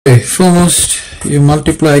Okay, first you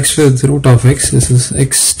multiply x with root of x. This is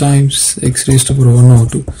x times x raised to the power 1 over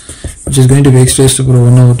 2, which is going to be x raised to the power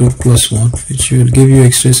 1 over 2 plus 1, which will give you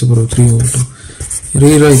x raised to the power 3 over 2.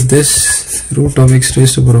 Rewrite this root of x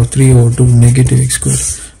raised to the power 3 over 2 negative x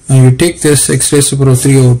squared. Now you take this x raised to the power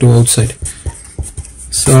 3 over 2 outside.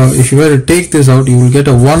 So if you were to take this out, you will get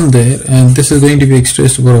a 1 there, and this is going to be x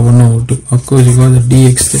raised to the power 1 over 2. Of course, you got the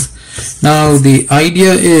dx there. Now the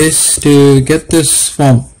idea is to get this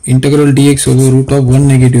form, integral dx over root of 1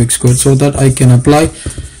 negative x squared, so that I can apply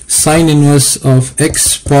sine inverse of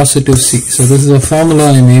x positive c. So this is a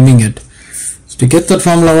formula I am aiming at. So to get that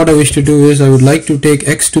formula, what I wish to do is I would like to take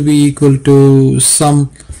x to be equal to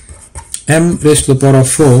some m raised to the power of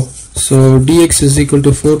 4. So dx is equal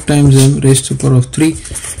to 4 times m raised to the power of 3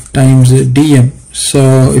 times dm.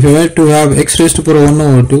 So if I were to have x raised to the power 1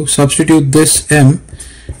 over 2, substitute this m,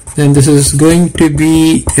 then this is going to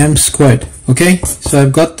be m squared. Okay, so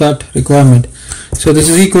I've got that requirement. So this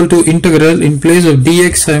is equal to integral, in place of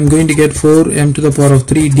dx I am going to get 4m to the power of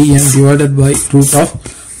 3 dm divided by root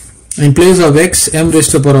of, in place of x, m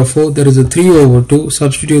raised to the power of 4, there is a 3 over 2,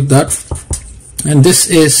 substitute that, and this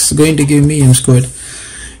is going to give me m squared.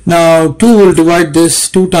 Now 2 will divide this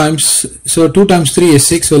 2 times, so 2 times 3 is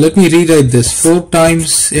 6, so let me rewrite this. 4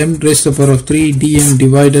 times m raised to the power of 3 dm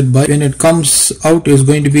divided by, when it comes out, is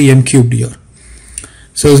going to be m cubed here.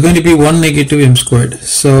 So it's going to be 1 negative m squared.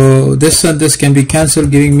 So this and this can be cancelled,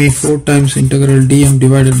 giving me 4 times integral dm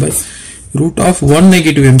divided by root of 1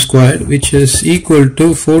 negative m squared, which is equal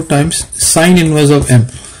to 4 times sine inverse of m.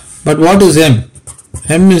 But what is m?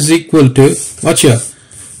 M is equal to, watch here,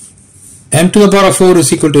 m to the power of 4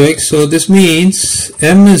 is equal to x, so this means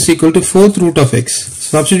m is equal to 4th root of x.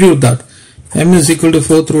 Substitute that. M is equal to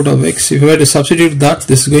 4th root of x. If you were to substitute that,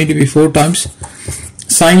 this is going to be 4 times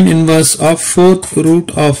sine inverse of 4th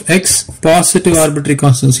root of x, positive arbitrary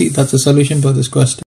constant. See, that's the solution for this question.